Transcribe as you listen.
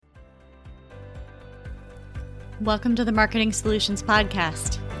Welcome to the Marketing Solutions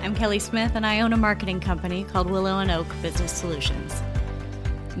Podcast. I'm Kelly Smith, and I own a marketing company called Willow and Oak Business Solutions.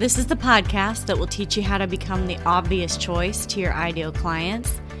 This is the podcast that will teach you how to become the obvious choice to your ideal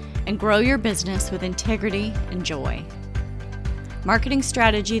clients and grow your business with integrity and joy. Marketing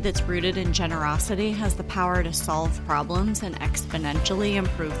strategy that's rooted in generosity has the power to solve problems and exponentially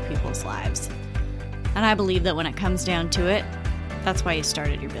improve people's lives. And I believe that when it comes down to it, that's why you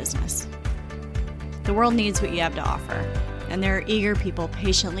started your business. The world needs what you have to offer, and there are eager people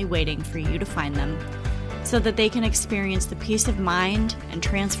patiently waiting for you to find them so that they can experience the peace of mind and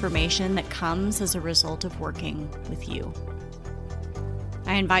transformation that comes as a result of working with you.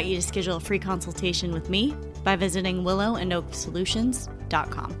 I invite you to schedule a free consultation with me by visiting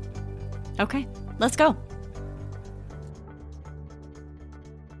willowandoaksolutions.com. Okay, let's go.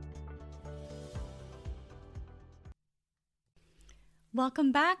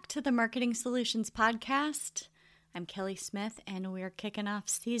 Welcome back to the Marketing Solutions Podcast. I'm Kelly Smith, and we're kicking off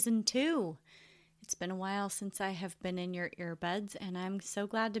Season 2. It's been a while since I have been in your earbuds, and I'm so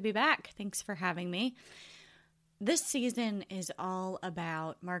glad to be back. Thanks for having me. This season is all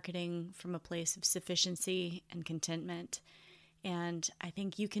about marketing from a place of sufficiency and contentment, and I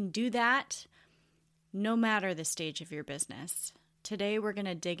think you can do that no matter the stage of your business. Today, we're going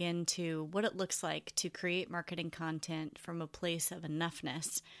to dig into what it looks like to create marketing content from a place of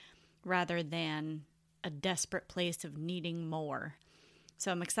enoughness rather than a desperate place of needing more.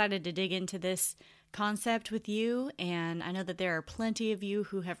 So I'm excited to dig into this concept with you, and I know that there are plenty of you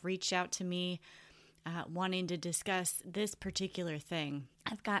who have reached out to me wanting to discuss this particular thing.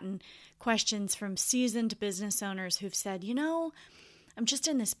 I've gotten questions from seasoned business owners who've said, I'm just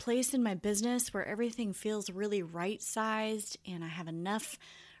in this place in my business where everything feels really right-sized and I have enough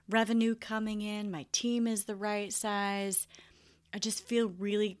revenue coming in. My team is the right size. I just feel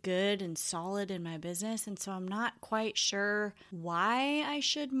really good and solid in my business. And so I'm not quite sure why I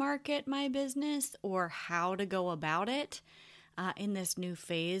should market my business or how to go about it in this new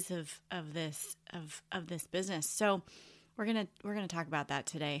phase of this business. So we're gonna talk about that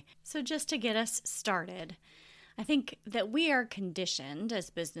today. So just to get us started, I think that we are conditioned as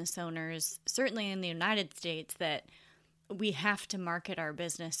business owners, certainly in the United States, that we have to market our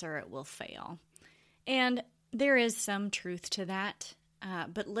business or it will fail. And there is some truth to that,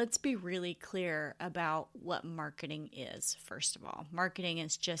 but let's be really clear about what marketing is, first of all. Marketing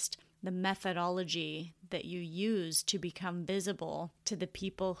is just the methodology that you use to become visible to the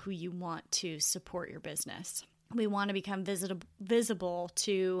people who you want to support your business. We want to become visible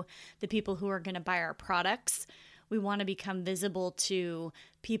to the people who are going to buy our products. We want to become visible to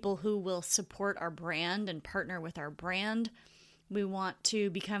people who will support our brand and partner with our brand. We want to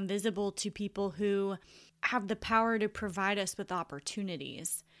become visible to people who have the power to provide us with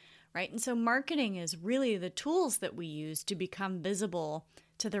opportunities, right? And so marketing is really the tools that we use to become visible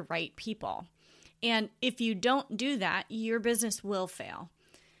to the right people. And if you don't do that, your business will fail.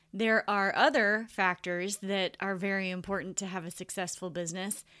 There are other factors that are very important to have a successful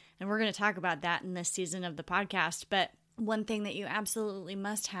business, and we're going to talk about that in this season of the podcast. But one thing that you absolutely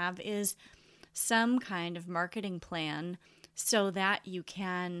must have is some kind of marketing plan so that you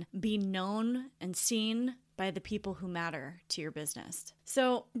can be known and seen by the people who matter to your business.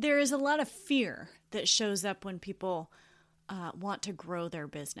 So there is a lot of fear that shows up when people want to grow their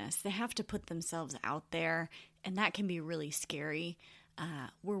business. They have to put themselves out there, and that can be really scary.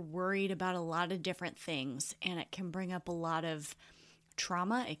 We're worried about a lot of different things, and it can bring up a lot of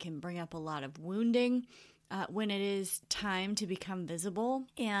trauma. It can bring up a lot of wounding when it is time to become visible.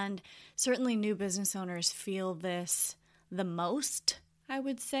 And certainly new business owners feel this the most, I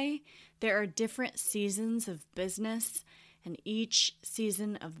would say. There are different seasons of business, and each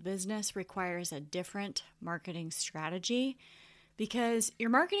season of business requires a different marketing strategy because your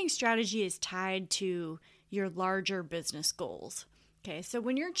marketing strategy is tied to your larger business goals. Okay, so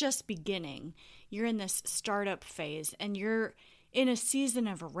when you're just beginning, you're in this startup phase and you're in a season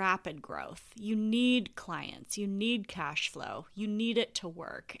of rapid growth. You need clients, you need cash flow, you need it to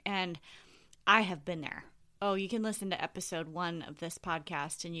work. And I have been there. Oh, you can listen to episode 1 of this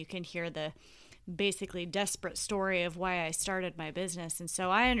podcast and you can hear the basically desperate story of why I started my business. And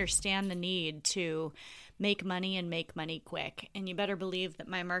so I understand the need to make money and make money quick. And you better believe that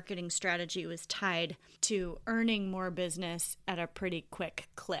my marketing strategy was tied to earning more business at a pretty quick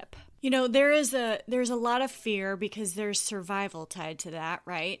clip. There's a lot of fear because there's survival tied to that,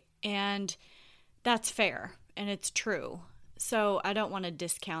 right? And that's fair and it's true. So I don't want to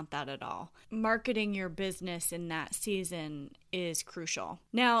discount that at all. Marketing your business in that season is crucial.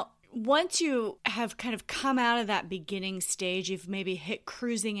 Now, once you have kind of come out of that beginning stage, you've maybe hit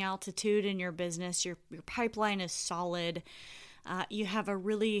cruising altitude in your business, your pipeline is solid, you have a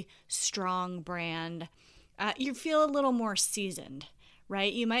really strong brand, you feel a little more seasoned,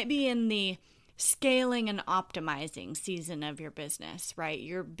 right? You might be in the scaling and optimizing season of your business, right?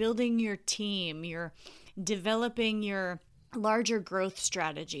 You're building your team, you're developing your larger growth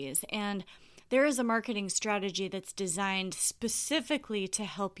strategies, and there is a marketing strategy that's designed specifically to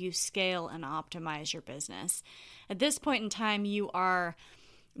help you scale and optimize your business. At this point in time, you are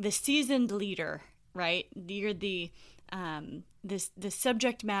the seasoned leader, right? You're the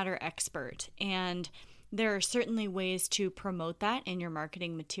subject matter expert, and there are certainly ways to promote that in your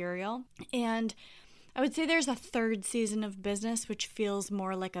marketing material. And I would say there's a third season of business, which feels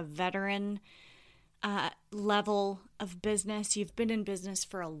more like a veteran level of business. You've been in business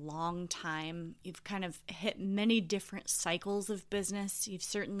for a long time. You've kind of hit many different cycles of business. You've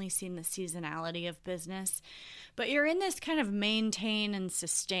certainly seen the seasonality of business, but you're in this kind of maintain and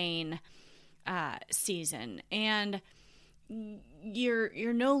sustain season, and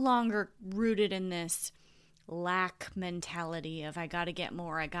you're no longer rooted in this lack mentality of I got to get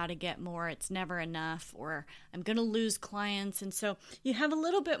more, it's never enough, or I'm going to lose clients. And so you have a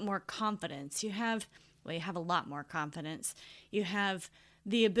little bit more confidence. You have a lot more confidence. You have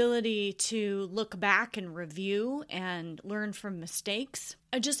the ability to look back and review and learn from mistakes.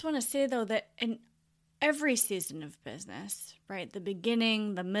 I just want to say, though, that in every season of business, right, the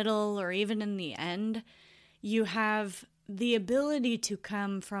beginning, the middle, or even in the end, you have the ability to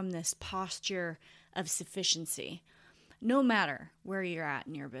come from this posture of sufficiency, no matter where you're at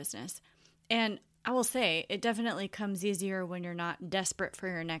in your business. And I will say, it definitely comes easier when you're not desperate for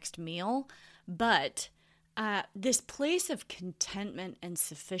your next meal, but this place of contentment and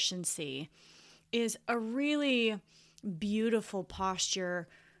sufficiency is a really beautiful posture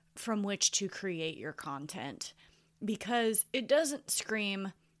from which to create your content, because it doesn't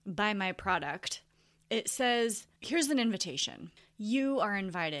scream, buy my product. It says, here's an invitation. You are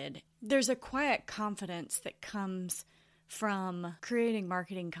invited. There's a quiet confidence that comes from creating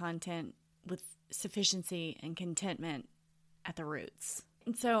marketing content with sufficiency and contentment at the roots.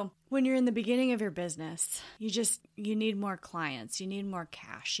 And so when you're in the beginning of your business, you need more clients, you need more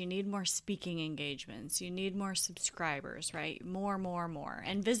cash, you need more speaking engagements, you need more subscribers, right? More.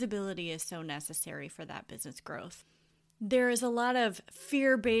 And visibility is so necessary for that business growth. There is a lot of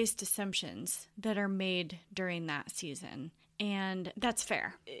fear-based assumptions that are made during that season, and that's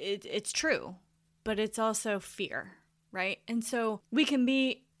fair. It's true, but it's also fear, right? And so we can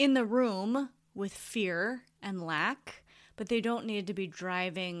be in the room with fear and lack, but they don't need to be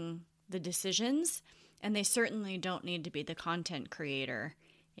driving the decisions, and they certainly don't need to be the content creator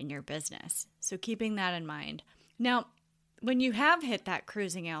in your business. So keeping that in mind. Now, when you have hit that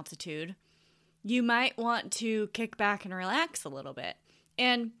cruising altitude, you might want to kick back and relax a little bit.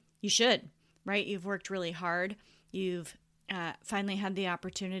 And you should, right? You've worked really hard. You've finally had the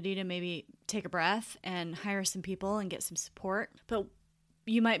opportunity to maybe take a breath and hire some people and get some support. But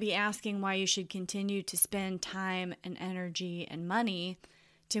you might be asking why you should continue to spend time and energy and money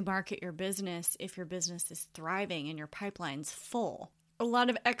to market your business if your business is thriving and your pipeline's full. A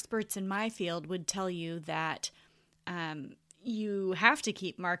lot of experts in my field would tell you that you have to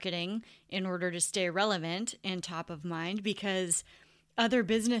keep marketing in order to stay relevant and top of mind, because other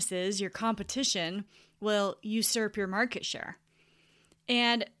businesses, your competition, will usurp your market share.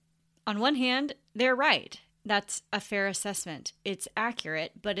 And on one hand, they're right. That's a fair assessment. It's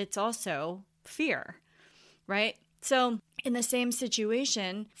accurate, but it's also fear, right? So in the same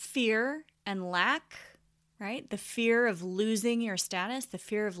situation, fear and lack, right? The fear of losing your status, the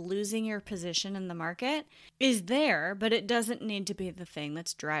fear of losing your position in the market is there, but it doesn't need to be the thing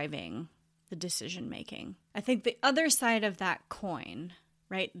that's driving the decision making. I think the other side of that coin,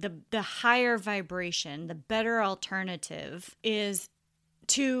 right? The higher vibration, the better alternative is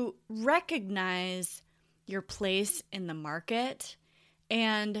to recognize your place in the market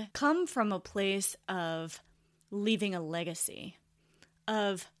and come from a place of leaving a legacy,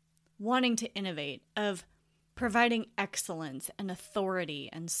 of wanting to innovate, of providing excellence and authority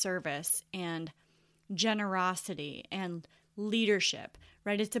and service and generosity and leadership,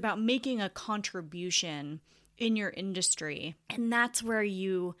 right? It's about making a contribution in your industry. And that's where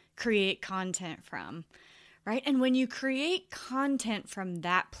you create content from, right? And when you create content from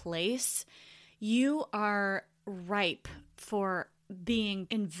that place, you are ripe for being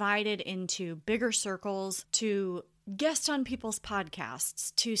invited into bigger circles, to guest on people's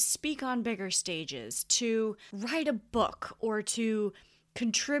podcasts, to speak on bigger stages, to write a book, or to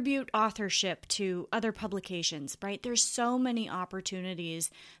contribute authorship to other publications, right? There's so many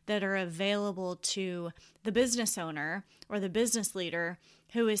opportunities that are available to the business owner or the business leader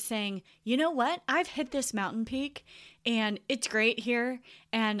who is saying, you know what? I've hit this mountain peak and it's great here.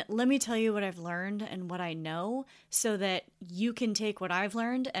 And let me tell you what I've learned and what I know so that you can take what I've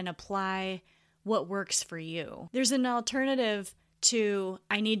learned and apply what works for you. There's an alternative to,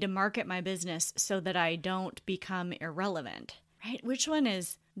 I need to market my business so that I don't become irrelevant, right? Which one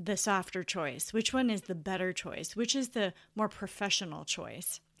is the softer choice? Which one is the better choice? Which is the more professional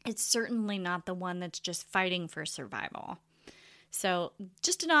choice? It's certainly not the one that's just fighting for survival. So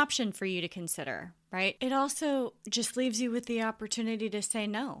just an option for you to consider, right? It also just leaves you with the opportunity to say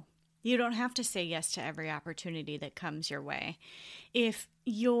no. You don't have to say yes to every opportunity that comes your way. If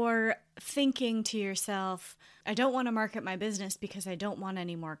you're thinking to yourself, I don't want to market my business because I don't want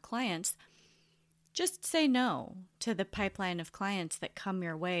any more clients, just say no to the pipeline of clients that come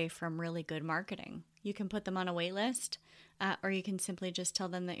your way from really good marketing. You can put them on a wait list, or you can simply just tell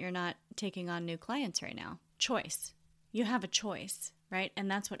them that you're not taking on new clients right now. Choice. You have a choice, right?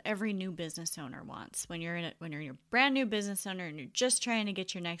 And that's what every new business owner wants. When you're a brand new business owner and you're just trying to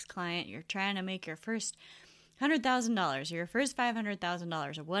get your next client, you're trying to make your first $100,000 or your first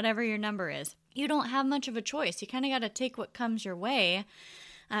 $500,000 or whatever your number is, you don't have much of a choice. You kind of got to take what comes your way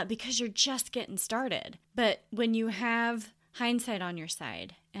because you're just getting started. But when you have hindsight on your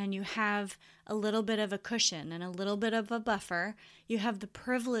side and you have a little bit of a cushion and a little bit of a buffer, you have the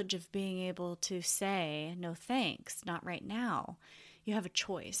privilege of being able to say, no thanks, not right now. You have a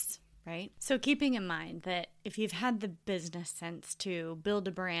choice, right? So keeping in mind that if you've had the business sense to build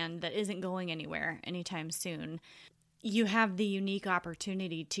a brand that isn't going anywhere anytime soon, you have the unique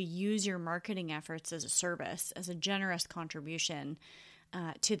opportunity to use your marketing efforts as a service, as a generous contribution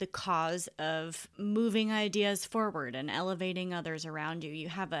to the cause of moving ideas forward and elevating others around you. You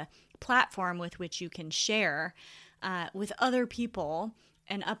have a platform with which you can share with other people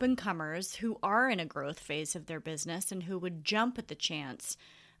and up-and-comers who are in a growth phase of their business and who would jump at the chance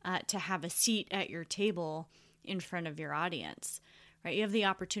to have a seat at your table in front of your audience, right? You have the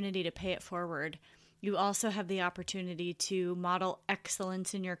opportunity to pay it forward. You also have the opportunity to model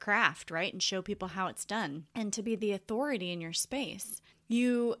excellence in your craft, right? And show people how it's done and to be the authority in your space.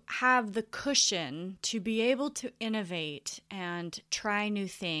 You have the cushion to be able to innovate and try new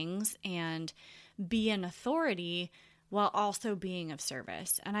things and be an authority while also being of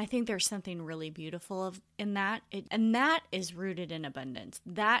service. And I think there's something really beautiful in that. And that is rooted in abundance.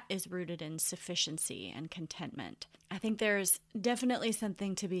 That is rooted in sufficiency and contentment. I think there's definitely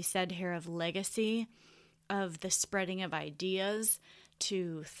something to be said here of legacy, of the spreading of ideas,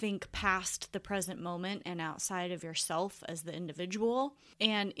 to think past the present moment and outside of yourself as the individual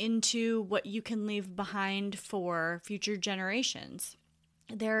and into what you can leave behind for future generations.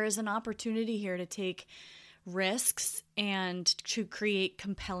 There is an opportunity here to take risks and to create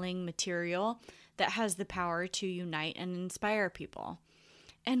compelling material that has the power to unite and inspire people.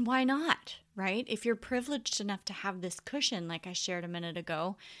 And why not, right? If you're privileged enough to have this cushion, like I shared a minute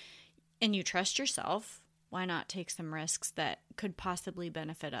ago, and you trust yourself, why not take some risks that could possibly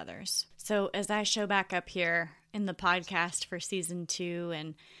benefit others? So as I show back up here in the podcast for season 2,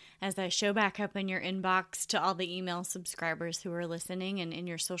 and as I show back up in your inbox to all the email subscribers who are listening and in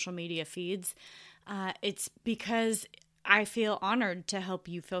your social media feeds, it's because I feel honored to help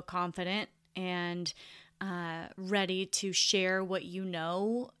you feel confident and ready to share what you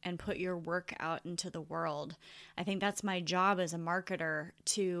know and put your work out into the world. I think that's my job as a marketer,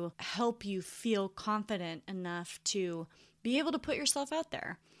 to help you feel confident enough to be able to put yourself out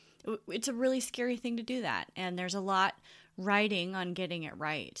there. It's a really scary thing to do that, and there's a lot riding on getting it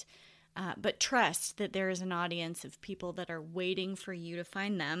right. But trust that there is an audience of people that are waiting for you to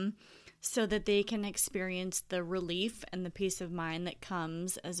find them so that they can experience the relief and the peace of mind that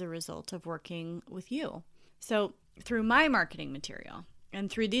comes as a result of working with you. So through my marketing material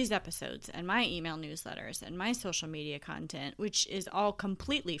and through these episodes and my email newsletters and my social media content, which is all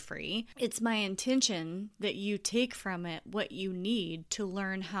completely free, it's my intention that you take from it what you need to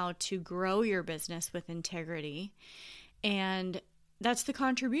learn how to grow your business with integrity. And that's the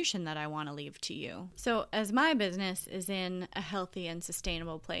contribution that I want to leave to you. So as my business is in a healthy and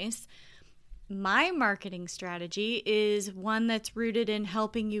sustainable place, my marketing strategy is one that's rooted in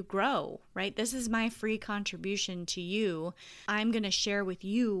helping you grow, right? This is my free contribution to you. I'm going to share with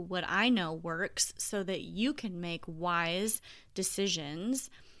you what I know works so that you can make wise decisions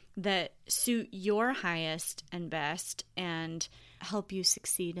that suit your highest and best and help you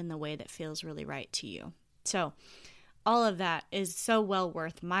succeed in the way that feels really right to you. So all of that is so well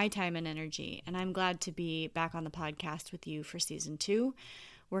worth my time and energy, and I'm glad to be back on the podcast with you for season 2.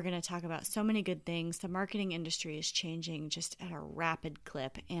 We're going to talk about so many good things. The marketing industry is changing just at a rapid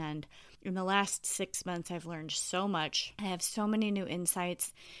clip, and in the last 6 months, I've learned so much. I have so many new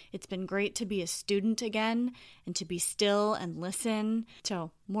insights. It's been great to be a student again and to be still and listen.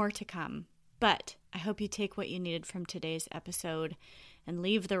 So more to come. But I hope you take what you needed from today's episode and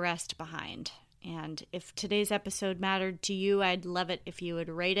leave the rest behind. And if today's episode mattered to you, I'd love it if you would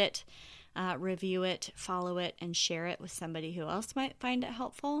rate it, review it, follow it, and share it with somebody who else might find it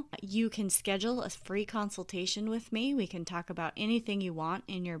helpful. You can schedule a free consultation with me. We can talk about anything you want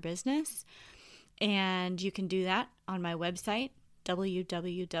in your business. And you can do that on my website,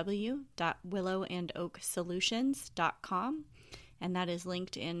 www.willowandoaksolutions.com. And that is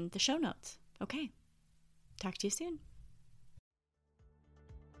linked in the show notes. Okay, talk to you soon.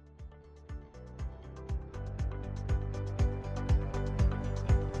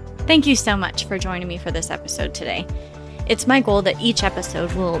 Thank you so much for joining me for this episode today. It's my goal that each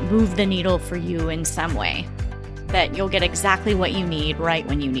episode will move the needle for you in some way, that you'll get exactly what you need right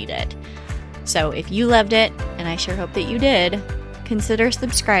when you need it. So if you loved it, and I sure hope that you did, consider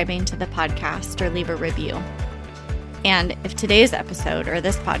subscribing to the podcast or leave a review. And if today's episode or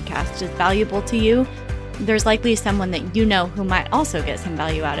this podcast is valuable to you, there's likely someone that you know who might also get some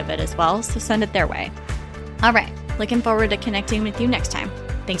value out of it as well, so send it their way. All right, looking forward to connecting with you next time.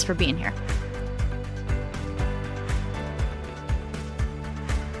 Thanks for being here.